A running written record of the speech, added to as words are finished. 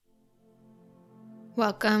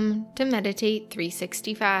Welcome to Meditate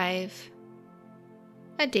 365,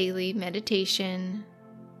 a daily meditation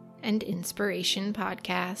and inspiration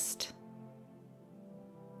podcast.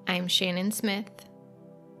 I'm Shannon Smith.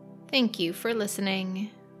 Thank you for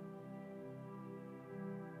listening.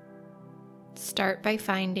 Start by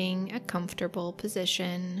finding a comfortable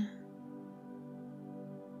position,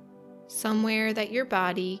 somewhere that your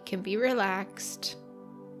body can be relaxed,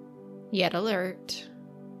 yet alert.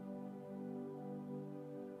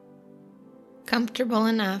 Comfortable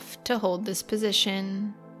enough to hold this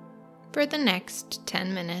position for the next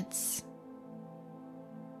 10 minutes.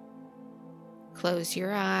 Close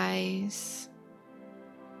your eyes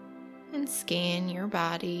and scan your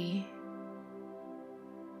body.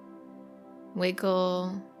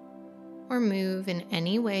 Wiggle or move in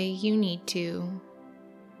any way you need to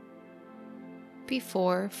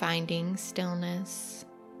before finding stillness.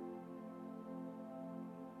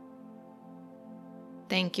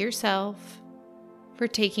 Thank yourself for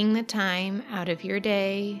taking the time out of your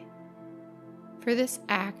day for this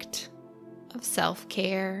act of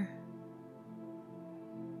self-care.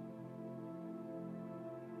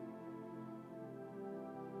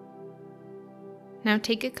 Now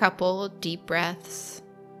take a couple deep breaths,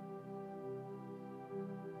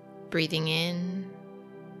 breathing in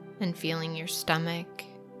and feeling your stomach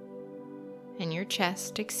and your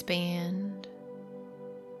chest expand,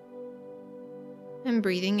 and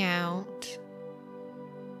breathing out,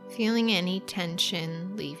 feeling any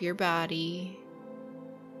tension leave your body.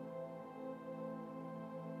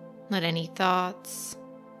 Let any thoughts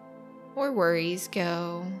or worries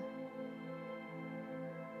go.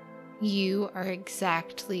 You are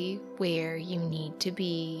exactly where you need to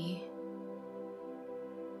be.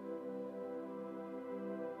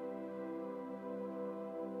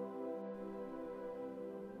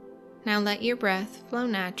 Now let your breath flow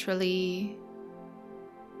naturally.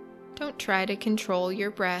 Don't try to control your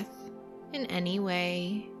breath in any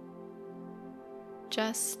way.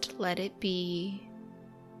 Just let it be.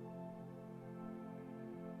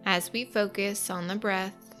 As we focus on the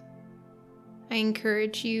breath, I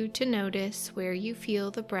encourage you to notice where you feel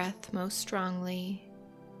the breath most strongly.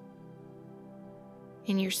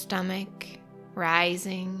 In your stomach,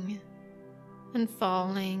 rising and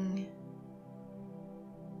falling,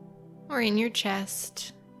 or in your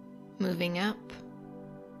chest, moving up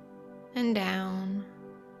and down,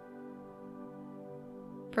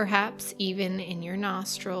 perhaps even in your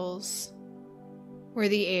nostrils, where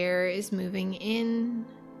the air is moving in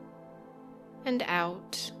and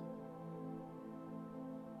out.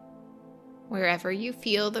 Wherever you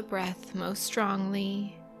feel the breath most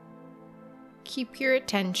strongly, keep your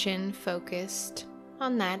attention focused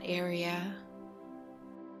on that area.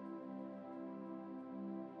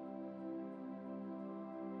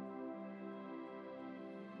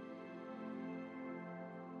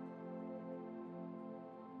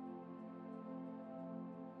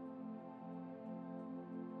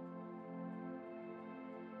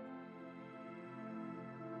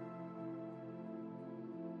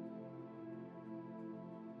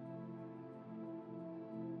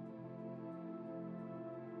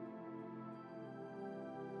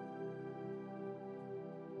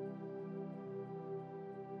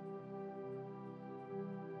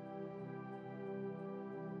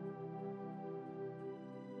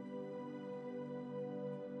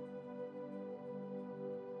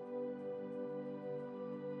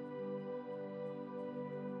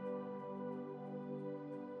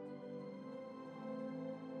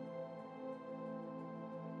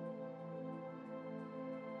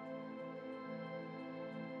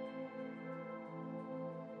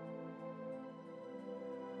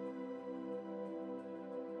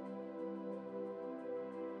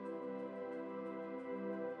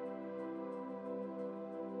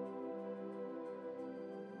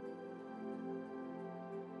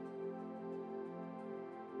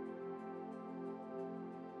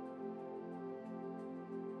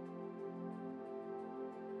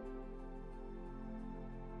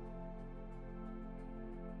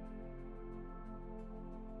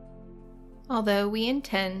 Although we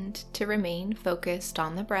intend to remain focused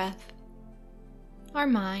on the breath, our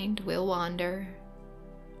mind will wander.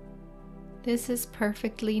 This is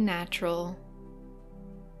perfectly natural.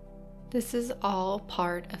 This is all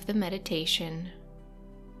part of the meditation.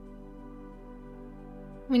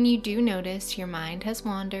 When you do notice your mind has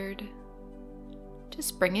wandered,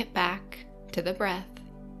 just bring it back to the breath.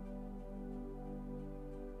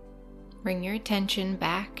 Bring your attention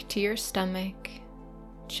back to your stomach,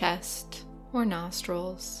 chest, or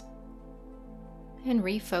nostrils, and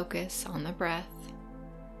refocus on the breath.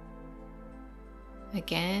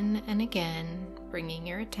 again and again, bringing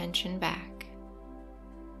your attention back.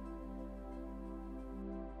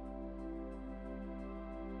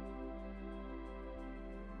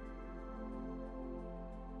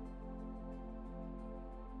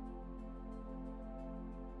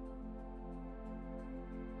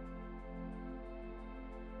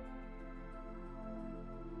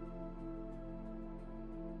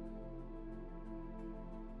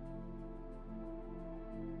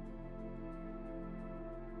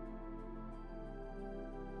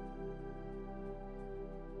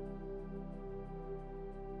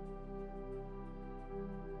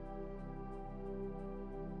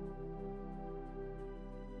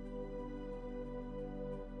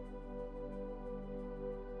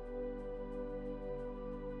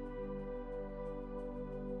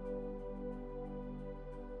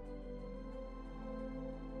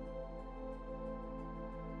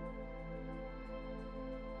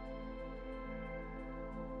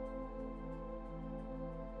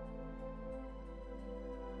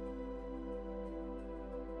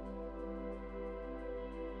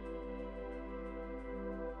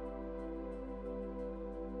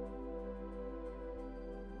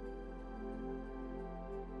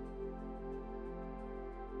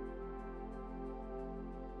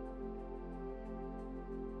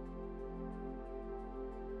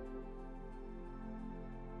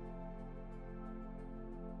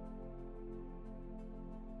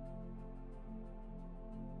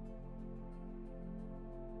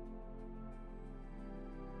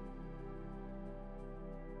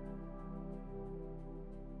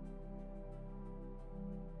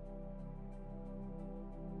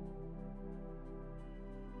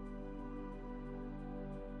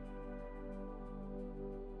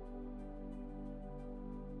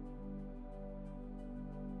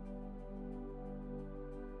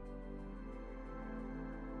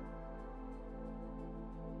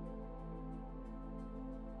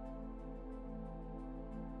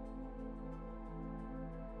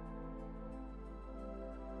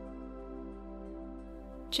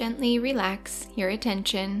 Gently relax your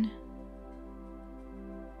attention.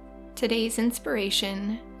 Today's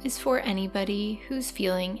inspiration is for anybody who's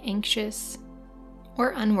feeling anxious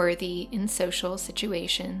or unworthy in social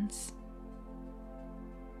situations.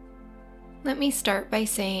 Let me start by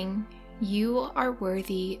saying you are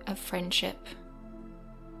worthy of friendship.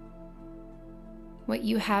 What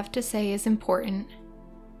you have to say is important,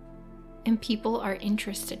 and people are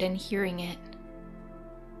interested in hearing it.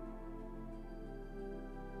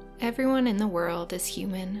 Everyone in the world is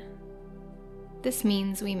human. This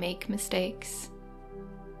means we make mistakes,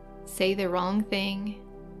 say the wrong thing,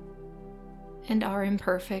 and are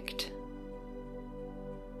imperfect.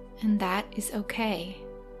 And that is okay.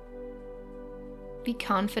 Be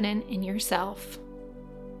confident in yourself.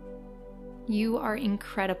 You are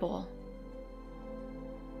incredible.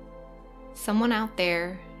 Someone out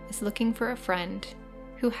there is looking for a friend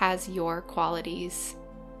who has your qualities.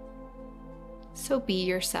 So be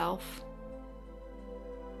yourself.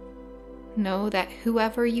 Know that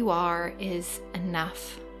whoever you are is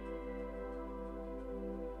enough.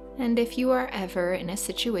 And if you are ever in a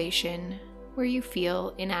situation where you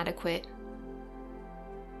feel inadequate,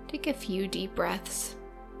 take a few deep breaths.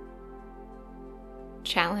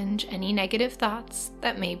 Challenge any negative thoughts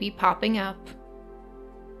that may be popping up,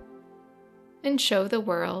 and show the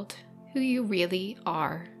world who you really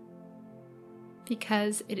are.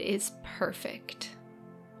 Because it is perfect.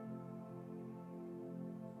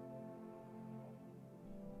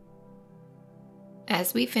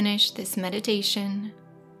 As we finish this meditation,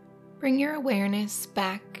 bring your awareness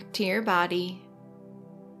back to your body.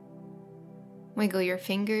 Wiggle your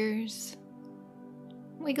fingers,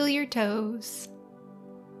 wiggle your toes,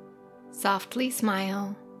 softly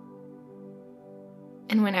smile,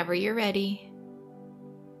 and whenever you're ready,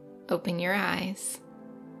 open your eyes.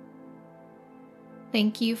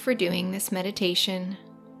 Thank you for doing this meditation.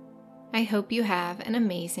 I hope you have an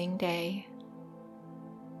amazing day.